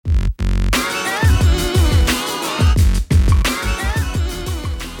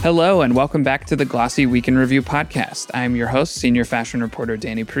Hello, and welcome back to the Glossy Week in Review podcast. I'm your host, senior fashion reporter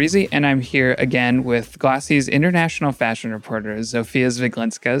Danny Parisi, and I'm here again with Glossy's international fashion reporter, Zofia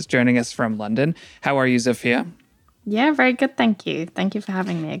Zwieglinska, is joining us from London. How are you, Zofia? Yeah, very good, thank you. Thank you for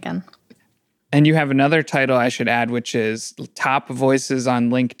having me again. And you have another title I should add, which is top voice on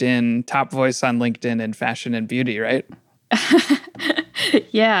LinkedIn in fashion and beauty, right?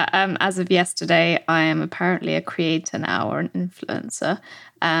 Yeah, as of yesterday, I am apparently a creator now or an influencer,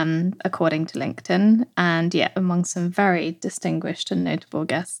 according to LinkedIn. And yeah, among some very distinguished and notable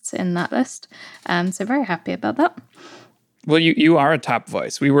guests in that list. So very happy about that. Well, you are a top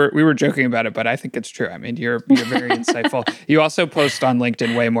voice. We were joking about it, but I think it's true. I mean, you're very insightful. You also post on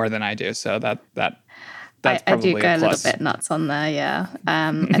LinkedIn way more than I do, so that's probably I do go a plus. A little bit nuts on there, yeah.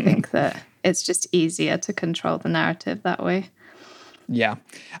 I think that it's just easier to control the narrative that way. Yeah.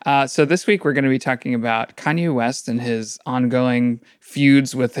 So this week we're going to be talking about Kanye West and his ongoing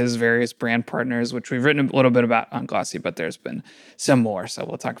feuds with his various brand partners, which we've written a little bit about on Glossy, but there's been some more. So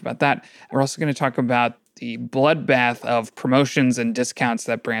we'll talk about that. We're also going to talk about the bloodbath of promotions and discounts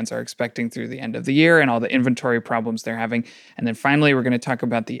that brands are expecting through the end of the year and all the inventory problems they're having. And then finally, we're going to talk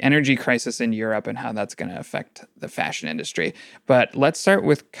about the energy crisis in Europe and how that's going to affect the fashion industry. But let's start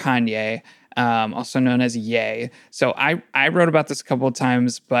with Kanye. Also known as Ye. So I wrote about this a couple of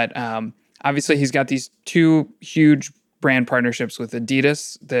times, but obviously he's got these two huge brand partnerships with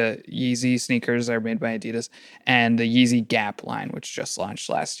Adidas. The Yeezy sneakers are made by Adidas, and the Yeezy Gap line, which just launched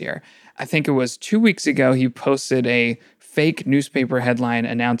last year. I think it was 2 weeks ago he posted a fake newspaper headline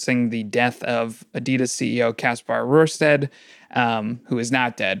announcing the death of Adidas CEO Kaspar Rorsted, who is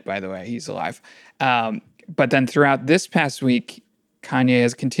not dead, by the way. He's alive. But then throughout this past week, Kanye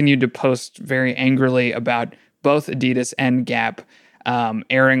has continued to post very angrily about both Adidas and Gap,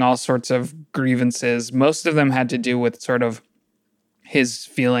 airing all sorts of grievances. Most of them had to do with sort of his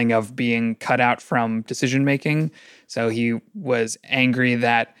feeling of being cut out from decision-making. So he was angry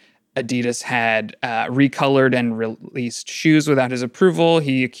that Adidas had recolored and released shoes without his approval.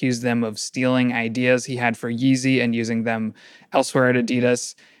 He accused them of stealing ideas he had for Yeezy and using them elsewhere at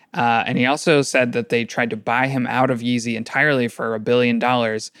Adidas. And he also said that they tried to buy him out of Yeezy entirely for $1 billion,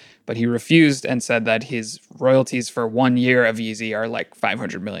 but he refused and said that his royalties for 1 year of Yeezy are like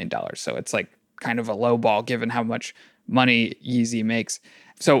 $500 million. So it's like kind of a low ball given how much money Yeezy makes.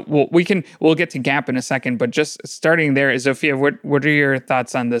 So we'll get to Gap in a second, but just starting there, Zofia, what are your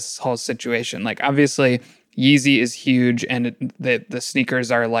thoughts on this whole situation? Like, obviously, Yeezy is huge, and the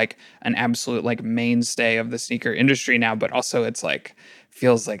sneakers are like an absolute like mainstay of the sneaker industry now, but also it's like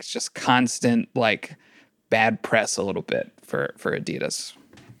feels like it's just constant like bad press a little bit for Adidas.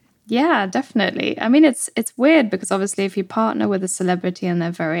 Yeah, definitely. I mean, it's weird because obviously if you partner with a celebrity and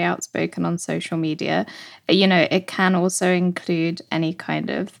they're very outspoken on social media, it can also include any kind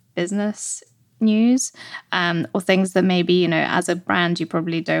of business news or things that maybe, as a brand, you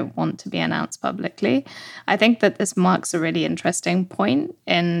probably don't want to be announced publicly. I think that this marks a really interesting point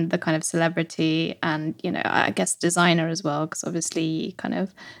in the kind of celebrity and, I guess designer as well, because obviously he kind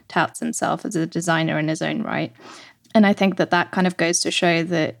of touts himself as a designer in his own right. And I think that kind of goes to show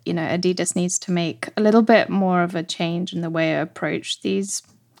that, Adidas needs to make a little bit more of a change in the way I approach these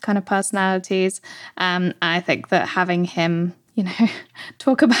kind of personalities. I think that having him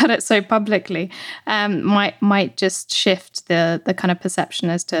talk about it so publicly might just shift the kind of perception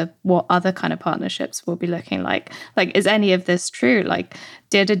as to what other kind of partnerships will be looking like. Like, is any of this true? Like,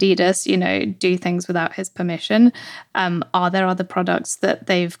 did Adidas, do things without his permission? Are there other products that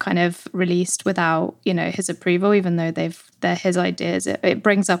they've kind of released without, his approval, even though they're his ideas? It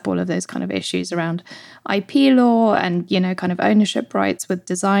brings up all of those kind of issues around IP law and, kind of ownership rights with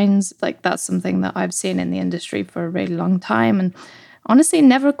designs. Like, that's something that I've seen in the industry for a really long time. And honestly,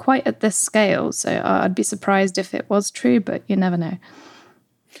 never quite at this scale. So I'd be surprised if it was true, but you never know.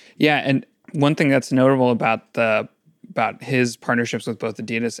 Yeah, and one thing that's notable about his partnerships with both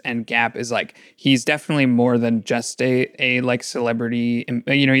Adidas and Gap is like he's definitely more than just a like celebrity.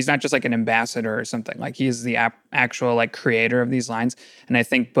 He's not just like an ambassador or something. Like he's the actual like creator of these lines. And I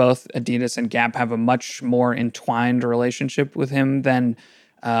think both Adidas and Gap have a much more entwined relationship with him than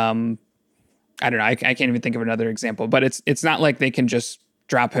I don't know. I can't even think of another example. But it's not like they can just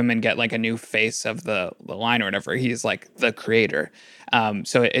drop him and get like a new face of the line or whatever. He's like the creator.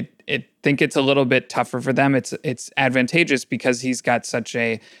 So I think it's a little bit tougher for them. It's advantageous because he's got such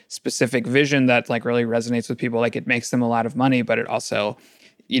a specific vision that like really resonates with people. Like it makes them a lot of money, but it also,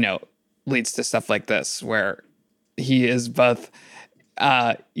 leads to stuff like this where he is both,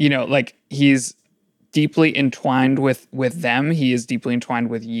 like he's deeply entwined with them. He is deeply entwined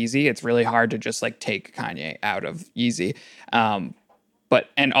with Yeezy. It's really hard to just like take Kanye out of Yeezy.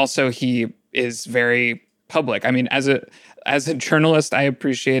 And also he is very public. I mean, as a journalist, I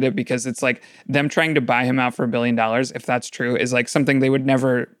appreciate it because it's like them trying to buy him out for $1 billion, if that's true, is like something they would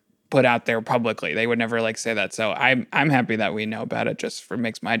never put out there publicly. They would never like say that. So I'm happy that we know about it. Just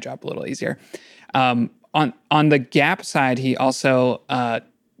makes my job a little easier. On the Gap side, he also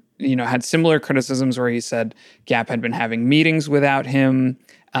had similar criticisms where he said Gap had been having meetings without him,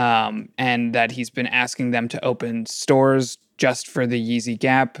 and that he's been asking them to open stores just for the Yeezy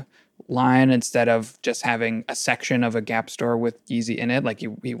Gap line instead of just having a section of a Gap store with Yeezy in it. Like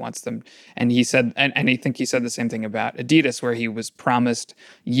he wants them. And he said, and I think he said the same thing about Adidas, where he was promised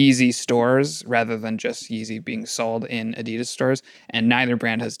Yeezy stores rather than just Yeezy being sold in Adidas stores. And neither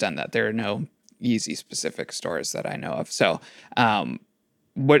brand has done that. There are no Yeezy specific stores that I know of. So,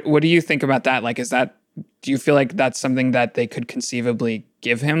 what do you think about that? Like, do you feel like that's something that they could conceivably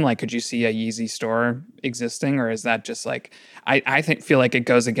give him? Like, could you see a Yeezy store existing, or is that just like, I feel like it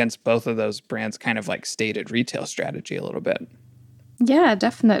goes against both of those brands' kind of like stated retail strategy a little bit. Yeah,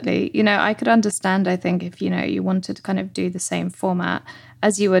 definitely. I could understand, I think, if, you wanted to kind of do the same format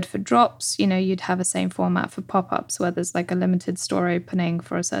as you would for drops, you'd have a same format for pop-ups where there's like a limited store opening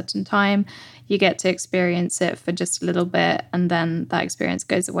for a certain time. You get to experience it for just a little bit and then that experience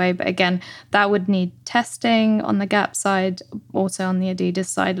goes away. But again, that would need testing on the Gap side, also on the Adidas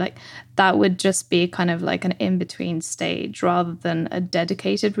side. Like that would just be kind of like an in-between stage rather than a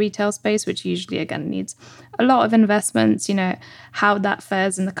dedicated retail space, which usually, again, needs a lot of investments. How that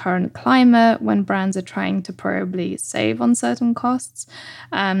fares in the current climate when brands are trying to probably save on certain costs.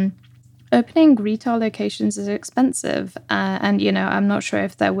 Opening retail locations is expensive. And I'm not sure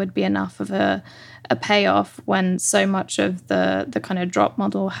if there would be enough of a payoff when so much of the kind of drop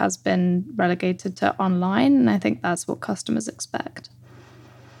model has been relegated to online. And I think that's what customers expect.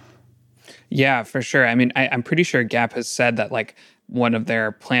 Yeah, for sure. I mean, I'm pretty sure Gap has said that like one of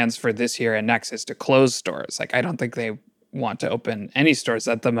their plans for this year and next is to close stores. Like, I don't think they want to open any stores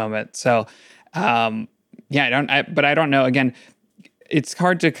at the moment. So, but I don't know. Again, it's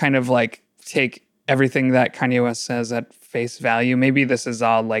hard to kind of like take everything that Kanye West says at face value. Maybe this is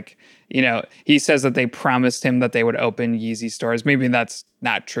all like, he says that they promised him that they would open Yeezy stores. Maybe that's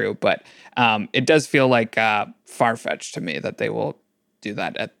not true, but it does feel like far-fetched to me that they will do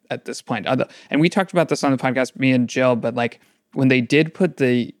that at this point. And we talked about this on the podcast, me and Jill, but like when they did put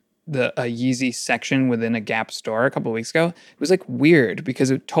a Yeezy section within a Gap store a couple of weeks ago, it was like weird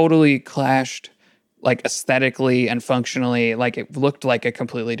because it totally clashed like aesthetically and functionally. Like it looked like a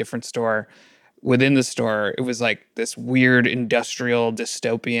completely different store. Within the store, it was like this weird industrial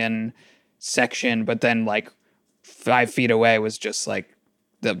dystopian section, but then like 5 feet away was just like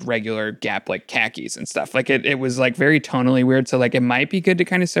the regular Gap like khakis and stuff. Like it was like very tonally weird. So like it might be good to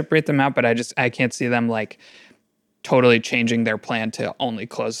kind of separate them out, but I can't see them like totally changing their plan to only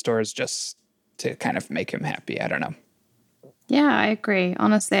close stores just to kind of make him happy. I don't know. Yeah, I agree.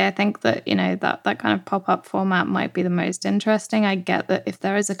 Honestly, I think that, that kind of pop-up format might be the most interesting. I get that if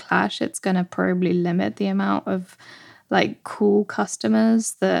there is a clash, it's going to probably limit the amount of like cool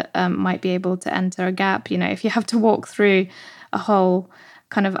customers that might be able to enter a Gap. If you have to walk through a whole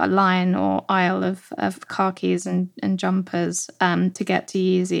kind of a line or aisle of khakis and jumpers to get to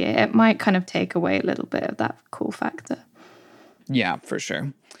Yeezy, it might kind of take away a little bit of that cool factor. Yeah, for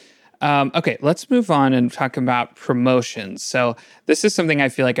sure. Okay, let's move on and talk about promotions. So this is something I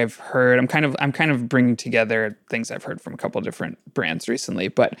feel like I've heard. I'm kind of bringing together things I've heard from a couple of different brands recently.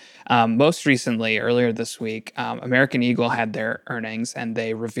 But most recently, earlier this week, American Eagle had their earnings and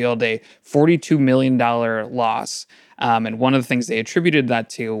they revealed a $42 million loss. And one of the things they attributed that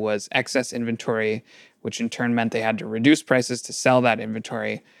to was excess inventory, which in turn meant they had to reduce prices to sell that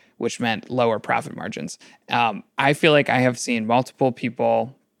inventory, which meant lower profit margins. I feel like I have seen multiple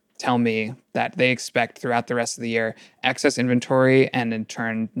people tell me that they expect throughout the rest of the year excess inventory and in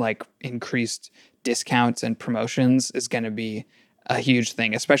turn like increased discounts and promotions is going to be a huge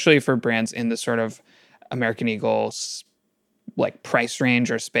thing, especially for brands in the sort of American Eagle's like price range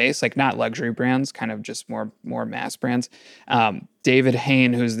or space, like not luxury brands, kind of just more mass brands. David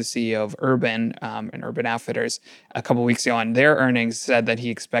Hain, who's the CEO of Urban and Urban Outfitters, a couple weeks ago on their earnings said that he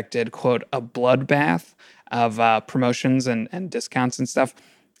expected, quote, a bloodbath of promotions and discounts and stuff.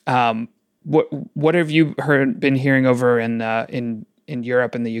 What have you been hearing over in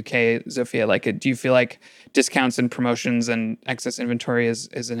Europe and the UK, Zofia? Like, do you feel like discounts and promotions and excess inventory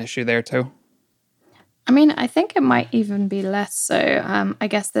is an issue there too? I mean, I think it might even be less so. I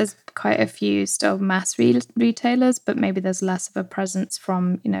guess there's quite a few still mass retailers, but maybe there's less of a presence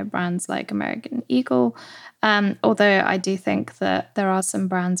from, brands like American Eagle. Although I do think that there are some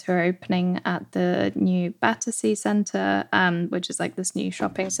brands who are opening at the new Battersea Centre, which is like this new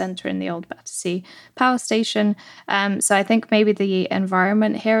shopping centre in the old Battersea power station. So I think maybe the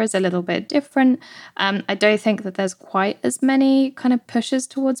environment here is a little bit different. I don't think that there's quite as many kind of pushes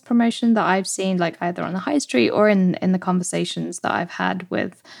towards promotion that I've seen, like either on the high street or in the conversations that I've had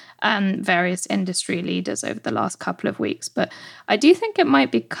with various industry leaders over the last couple of weeks. But I do think it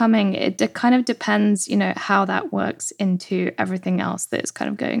might be coming. It kind of depends, how that works into everything else that's kind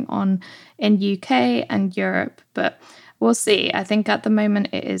of going on in UK and Europe. But we'll see. I think at the moment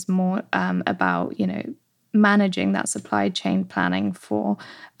it is more about, managing that supply chain planning for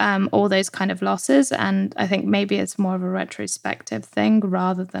all those kind of losses. And I think maybe it's more of a retrospective thing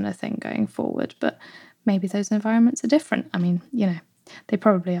rather than a thing going forward. But maybe those environments are different. I mean, they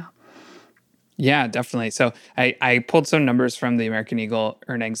probably are. Yeah, definitely. So I pulled some numbers from the American Eagle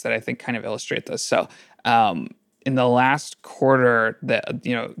earnings that I think kind of illustrate this. So in the last quarter,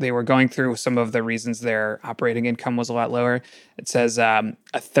 they were going through some of the reasons their operating income was a lot lower. It says a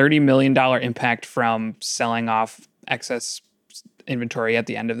 $30 million impact from selling off excess inventory at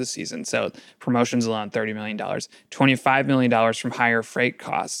the end of the season. So promotions alone, $30 million, $25 million from higher freight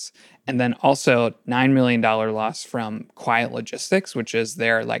costs, and then also $9 million loss from Quiet Logistics, which is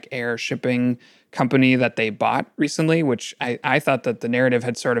their like air shipping company that they bought recently, which I thought that the narrative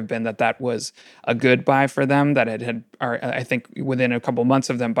had sort of been that was a good buy for them, that I think within a couple months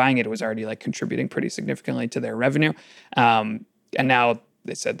of them buying it, it was already like contributing pretty significantly to their revenue. And now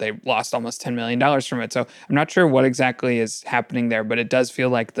they said they lost almost $10 million from it. So I'm not sure what exactly is happening there, but it does feel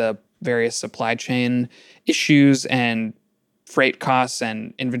like the various supply chain issues and freight costs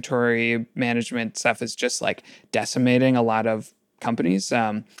and inventory management stuff is just like decimating a lot of companies.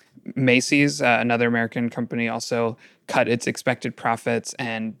 Macy's, another American company, also cut its expected profits.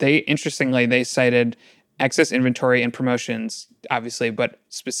 And interestingly, they cited excess inventory and promotions, obviously, but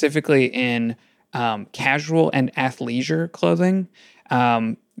specifically in casual and athleisure clothing,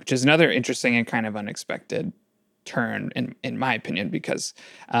 which is another interesting and kind of unexpected turn in my opinion, because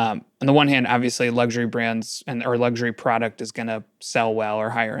on the one hand, obviously luxury brands or luxury product is going to sell well, or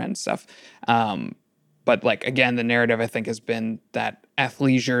higher end stuff. But like, again, the narrative I think has been that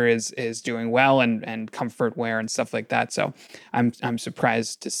athleisure is doing well, and comfort wear and stuff like that. So I'm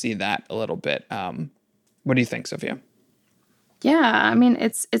surprised to see that a little bit. What do you think, Zofia? Yeah, I mean,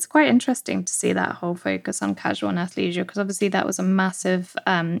 it's quite interesting to see that whole focus on casual and athleisure, because obviously that was a massive,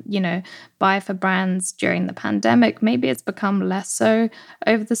 buy for brands during the pandemic. Maybe it's become less so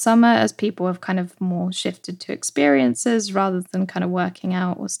over the summer as people have kind of more shifted to experiences rather than kind of working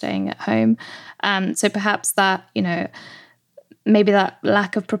out or staying at home. So perhaps that, maybe that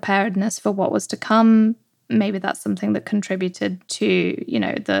lack of preparedness for what was to come, maybe that's something that contributed to,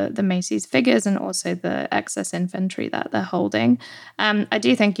 the Macy's figures and also the excess inventory that they're holding. I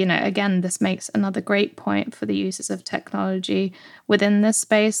do think, again, this makes another great point for the uses of technology within this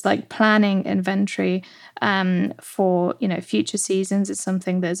space, like planning inventory for, future seasons is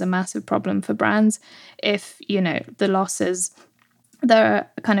something that is a massive problem for brands. If, the losses that are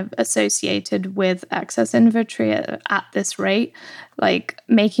kind of associated with excess inventory at this rate, like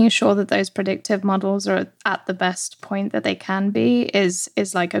making sure that those predictive models are at the best point that they can be is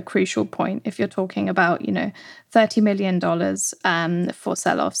like a crucial point. If you're talking about, $30 million for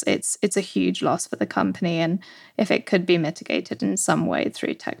sell-offs, it's a huge loss for the company. And if it could be mitigated in some way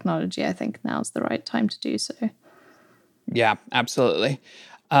through technology, I think now's the right time to do so. Yeah, absolutely.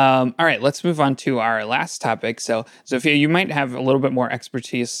 All right, let's move on to our last topic. So, Zofia, you might have a little bit more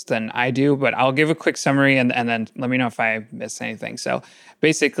expertise than I do, but I'll give a quick summary and then let me know if I miss anything. So,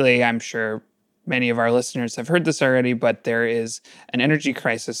 basically, I'm sure many of our listeners have heard this already, but there is an energy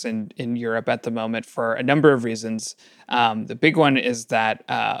crisis in Europe at the moment for a number of reasons. The big one is that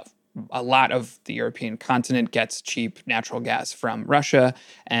a lot of the European continent gets cheap natural gas from Russia,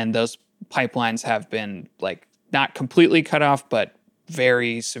 and those pipelines have been like not completely cut off, but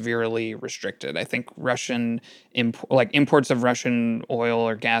very severely restricted. I think imports of Russian oil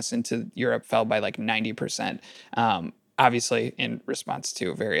or gas into Europe fell by like 90%, obviously in response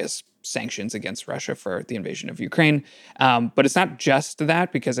to various sanctions against Russia for the invasion of Ukraine. But it's not just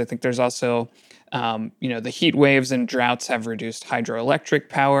that, because I think there's also, the heat waves and droughts have reduced hydroelectric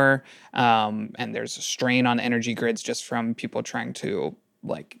power, and there's a strain on energy grids just from people trying to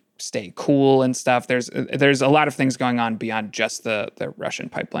like stay cool and stuff. There's a lot of things going on beyond just the Russian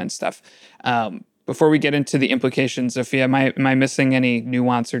pipeline stuff. Before we get into the implications, Zofia, am I missing any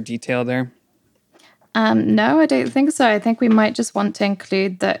nuance or detail there? No, I don't think so. I think we might just want to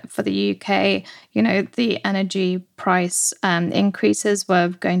include that for the UK, the energy price increases were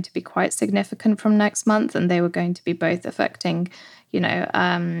going to be quite significant from next month, and they were going to be both affecting,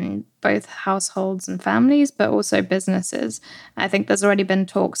 both households and families, but also businesses. I think there's already been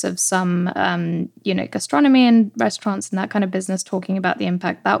talks of some, gastronomy and restaurants and that kind of business talking about the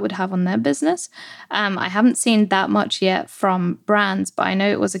impact that would have on their business. I haven't seen that much yet from brands, but I know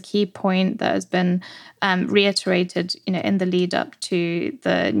it was a key point that has been reiterated, in the lead up to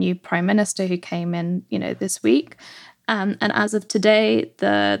the new prime minister who came in, this week. And as of today,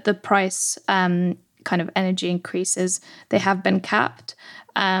 the price kind of energy increases, they have been capped.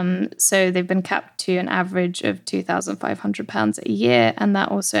 So they've been capped to an average of £2,500 a year, and that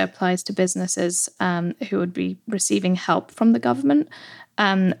also applies to businesses who would be receiving help from the government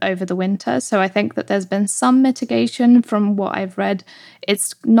over the winter. So I think that there's been some mitigation from what I've read.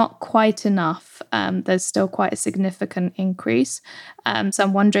 It's not quite enough. There's still quite a significant increase. So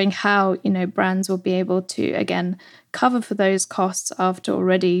I'm wondering how, brands will be able to, again, cover for those costs after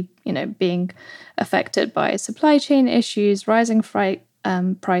already, being affected by supply chain issues, rising freight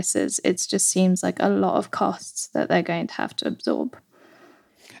prices. It just seems like a lot of costs that they're going to have to absorb.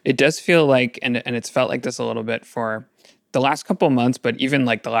 It does feel like, and it's felt like this a little bit for the last couple of months, but even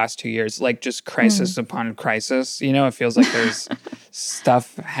like the last 2 years, like just crisis upon crisis. It feels like there's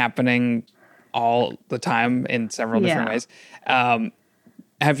stuff happening all the time in several different ways.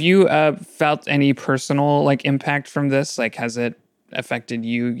 Have you felt any personal like impact from this? Like, has it affected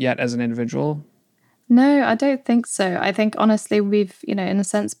you yet as an individual? No, I don't think so. I think honestly, we've, in a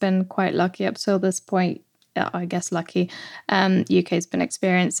sense, been quite lucky up till this point. I guess lucky. UK's been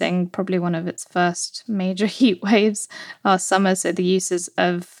experiencing probably one of its first major heat waves last summer. So the uses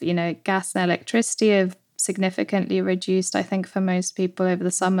of, gas and electricity have significantly reduced, I think, for most people over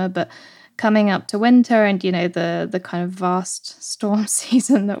the summer. But coming up to winter and, the kind of vast storm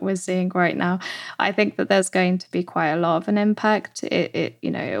season that we're seeing right now, I think that there's going to be quite a lot of an impact.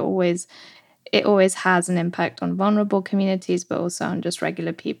 It always has an impact on vulnerable communities, but also on just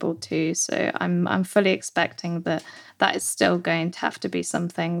regular people too. So I'm fully expecting that is still going to have to be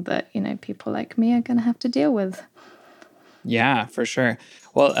something that, people like me are going to have to deal with. Yeah, for sure.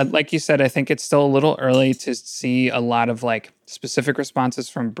 Well, like you said, I think it's still a little early to see a lot of like specific responses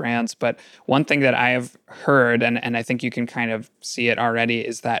from brands. But one thing that I have heard, and I think you can kind of see it already,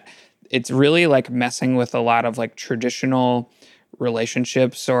 is that it's really like messing with a lot of like traditional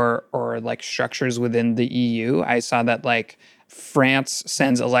relationships or like structures within the EU. I saw that like France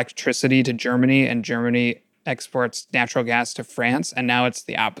sends electricity to Germany and Germany exports natural gas to France, and now it's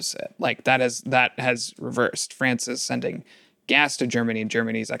the opposite. Like that has reversed. France is sending gas to Germany and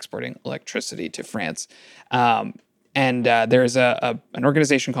Germany is exporting electricity to France. And there's an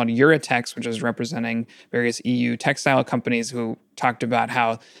organization called Eurotex, which is representing various EU textile companies, who talked about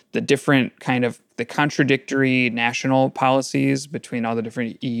how the different kind of the contradictory national policies between all the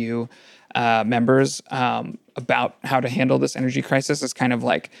different EU members about how to handle this energy crisis is kind of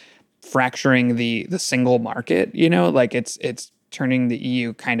like fracturing the single market. Like it's turning the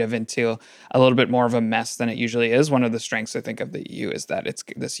EU kind of into a little bit more of a mess than it usually is. One of the strengths, I think, of the EU is that it's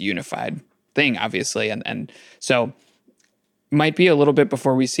this unified thing, obviously. And so might be a little bit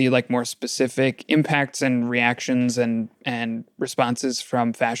before we see like more specific impacts and reactions and responses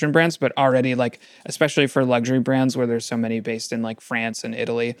from fashion brands, but already like, especially for luxury brands where there's so many based in like France and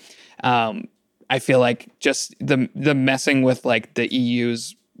Italy, I feel like just the messing with like the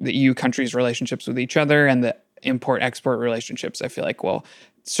EU countries' relationships with each other and the import-export relationships, I feel like will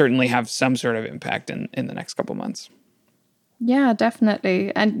certainly have some sort of impact in the next couple months. Yeah,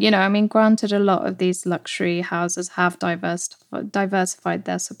 definitely. And, granted, a lot of these luxury houses have diversified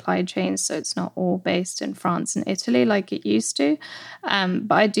their supply chains, so it's not all based in France and Italy like it used to.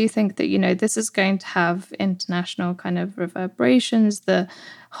 But I do think that, this is going to have international kind of reverberations. The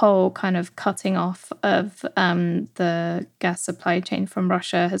whole kind of cutting off of the gas supply chain from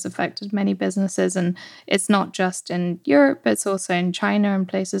Russia has affected many businesses. And it's not just in Europe, but it's also in China and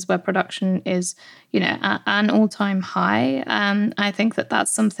places where production is, at an all-time high. I think that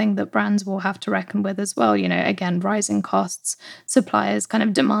that's something that brands will have to reckon with as well. Again, rising costs, suppliers kind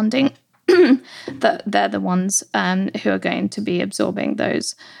of demanding that they're the ones who are going to be absorbing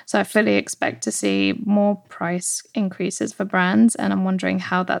those. So I fully expect to see more price increases for brands, and I'm wondering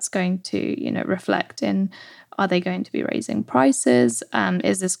how that's going to, reflect in, are they going to be raising prices?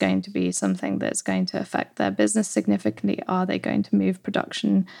 Is this going to be something that's going to affect their business significantly? Are they going to move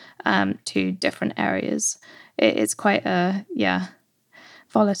production to different areas? It's quite a,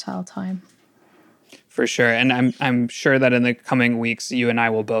 volatile time. For sure. And I'm sure that in the coming weeks, you and I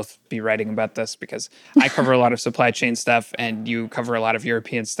will both be writing about this because I cover a lot of supply chain stuff and you cover a lot of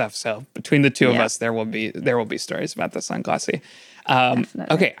European stuff. So between the two of us, there will be stories about this on Glossy.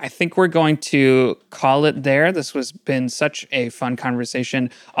 Okay, I think we're going to call it there. This has been such a fun conversation.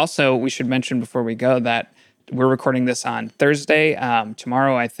 Also, we should mention before we go that we're recording this on Thursday.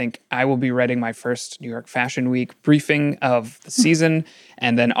 Tomorrow, I think I will be writing my first New York Fashion Week briefing of the season.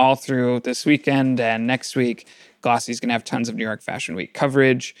 And then all through this weekend and next week, Glossy's going to have tons of New York Fashion Week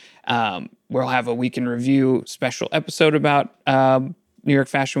coverage. We'll have a week in review special episode about New York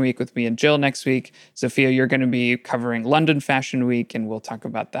Fashion Week with me and Jill next week. Zofia, you're going to be covering London Fashion Week, and we'll talk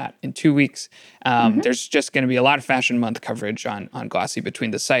about that in 2 weeks. There's just going to be a lot of Fashion Month coverage on Glossy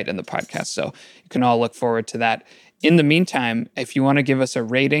between the site and the podcast, so you can all look forward to that. In the meantime, if you want to give us a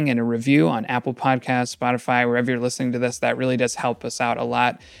rating and a review on Apple Podcasts, Spotify, wherever you're listening to this, that really does help us out a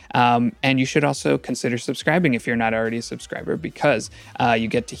lot. And you should also consider subscribing if you're not already a subscriber, because you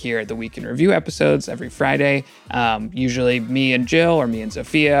get to hear the Week in Review episodes every Friday. Usually me and Jill, or me and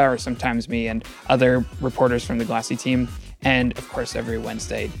Zofia, or sometimes me and other reporters from the Glossy team. And of course, every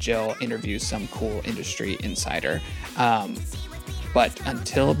Wednesday, Jill interviews some cool industry insider. But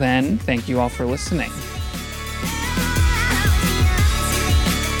until then, thank you all for listening.